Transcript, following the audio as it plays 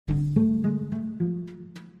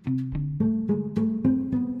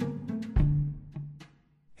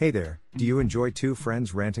Hey there, do you enjoy two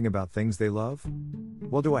friends ranting about things they love?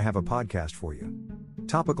 Well, do I have a podcast for you?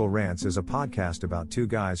 Topical Rants is a podcast about two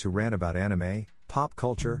guys who rant about anime, pop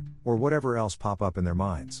culture, or whatever else pop up in their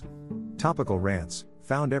minds. Topical Rants,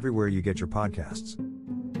 found everywhere you get your podcasts.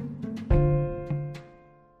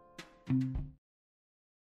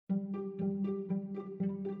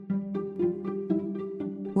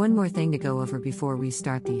 One more thing to go over before we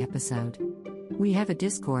start the episode. We have a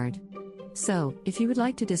Discord. So, if you would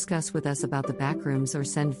like to discuss with us about the backrooms or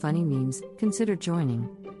send funny memes, consider joining.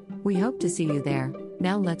 We hope to see you there.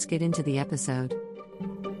 Now let's get into the episode.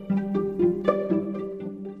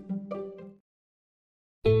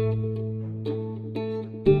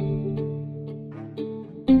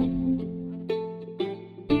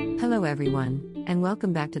 Hello everyone, and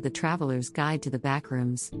welcome back to the Traveler's Guide to the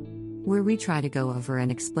Backrooms, where we try to go over and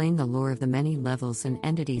explain the lore of the many levels and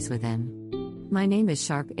entities within. My name is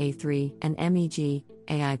Sharp A3, an MEG,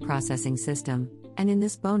 AI processing system, and in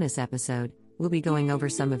this bonus episode, we'll be going over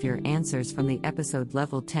some of your answers from the episode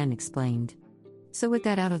Level 10 Explained. So with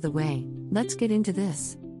that out of the way, let's get into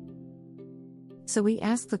this. So we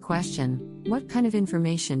asked the question, what kind of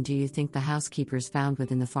information do you think the housekeepers found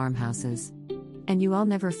within the farmhouses? And you all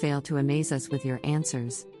never fail to amaze us with your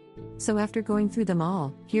answers. So after going through them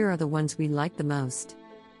all, here are the ones we like the most.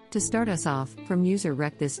 To start us off, from user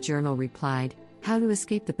Rec this journal replied, how to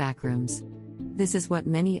escape the backrooms. This is what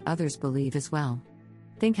many others believe as well.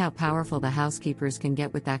 Think how powerful the housekeepers can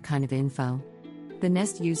get with that kind of info. The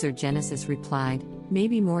Nest user Genesis replied,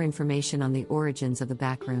 maybe more information on the origins of the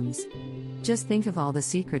backrooms. Just think of all the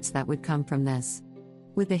secrets that would come from this.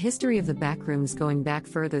 With the history of the backrooms going back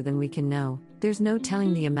further than we can know, there's no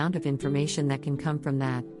telling the amount of information that can come from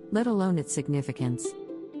that, let alone its significance.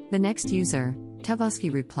 The next user,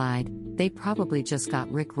 Tavosky replied, they probably just got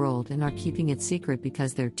rickrolled and are keeping it secret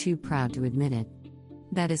because they're too proud to admit it.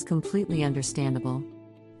 That is completely understandable.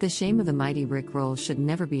 The shame of the mighty rickroll should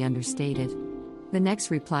never be understated. The next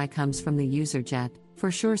reply comes from the user Jet,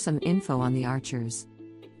 for sure some info on the archers.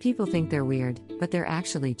 People think they're weird, but they're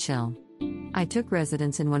actually chill. I took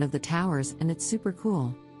residence in one of the towers and it's super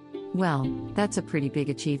cool. Well, that's a pretty big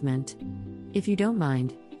achievement. If you don't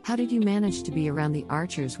mind, how did you manage to be around the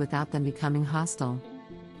archers without them becoming hostile?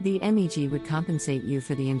 The MEG would compensate you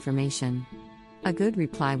for the information. A good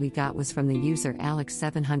reply we got was from the user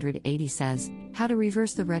Alex780 says, how to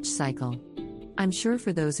reverse the wretch cycle. I'm sure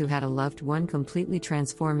for those who had a loved one completely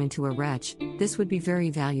transform into a wretch, this would be very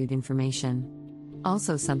valued information.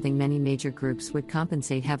 Also something many major groups would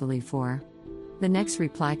compensate heavily for. The next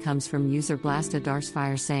reply comes from user Blasta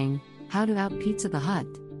Darsfire saying, how to out Pizza the Hut.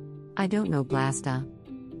 I don't know Blasta.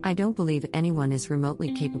 I don't believe anyone is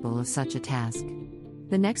remotely capable of such a task.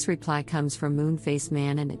 The next reply comes from Moonface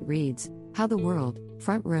Man and it reads, how the world,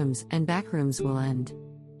 front rooms, and back rooms will end.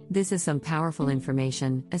 This is some powerful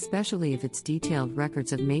information, especially if it's detailed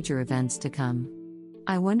records of major events to come.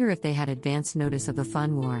 I wonder if they had advance notice of the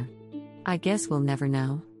fun war. I guess we'll never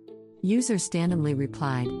know. User Standumly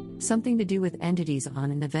replied, something to do with entities on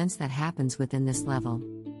and events that happens within this level.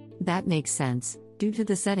 That makes sense, due to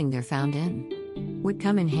the setting they're found in. Would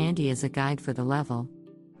come in handy as a guide for the level.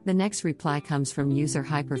 The next reply comes from user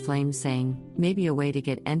Hyperflame saying, maybe a way to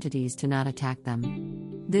get entities to not attack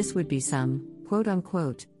them. This would be some,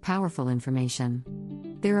 quote-unquote, powerful information.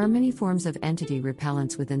 There are many forms of entity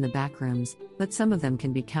repellents within the backrooms, but some of them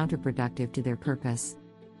can be counterproductive to their purpose.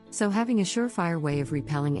 So having a surefire way of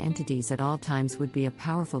repelling entities at all times would be a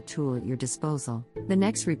powerful tool at your disposal. The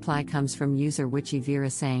next reply comes from user Witchy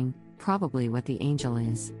Vera saying, probably what the angel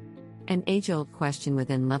is. An age-old question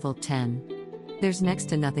within level 10. There's next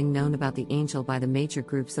to nothing known about the angel by the major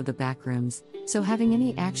groups of the backrooms, so having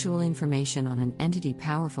any actual information on an entity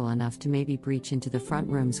powerful enough to maybe breach into the front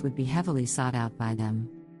rooms would be heavily sought out by them.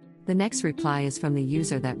 The next reply is from the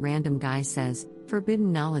user That Random Guy says,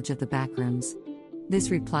 forbidden knowledge of the backrooms. This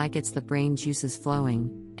reply gets the brain juices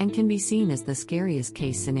flowing, and can be seen as the scariest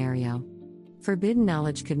case scenario. Forbidden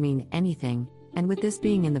knowledge could mean anything, and with this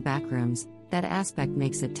being in the backrooms, that aspect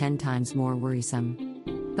makes it 10 times more worrisome.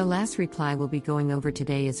 The last reply we'll be going over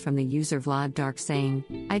today is from the user Vlad Dark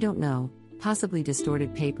saying, I don't know, possibly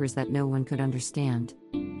distorted papers that no one could understand.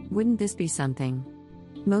 Wouldn't this be something?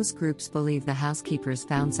 Most groups believe the housekeepers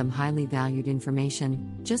found some highly valued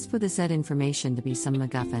information, just for the said information to be some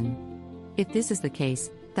MacGuffin. If this is the case,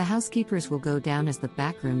 the housekeepers will go down as the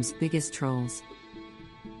backroom's biggest trolls.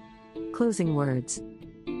 Closing words.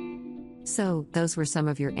 So, those were some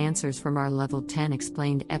of your answers from our Level 10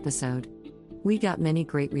 Explained episode. We got many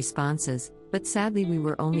great responses, but sadly we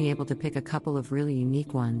were only able to pick a couple of really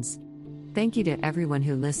unique ones. Thank you to everyone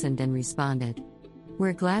who listened and responded.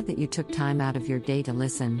 We're glad that you took time out of your day to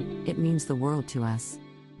listen, it means the world to us.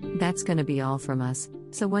 That's gonna be all from us,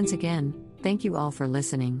 so once again, thank you all for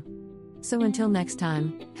listening. So until next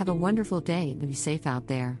time, have a wonderful day and be safe out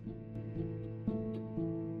there.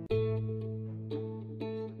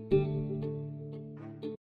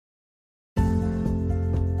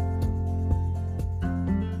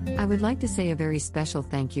 I would like to say a very special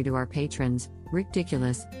thank you to our patrons,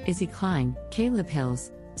 Ridiculous, Izzy Klein, Caleb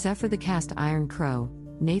Hills, Zephyr the Cast Iron Crow,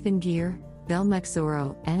 Nathan Gear, Belmex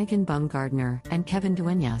Zorro, Anakin Bumgardner, and Kevin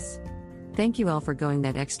Duenas. Thank you all for going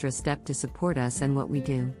that extra step to support us and what we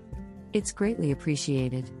do. It's greatly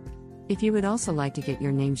appreciated. If you would also like to get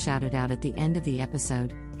your name shouted out at the end of the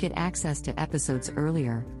episode, get access to episodes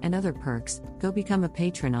earlier, and other perks, go become a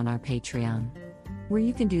patron on our Patreon, where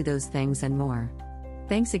you can do those things and more.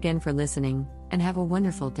 Thanks again for listening, and have a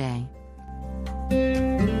wonderful day.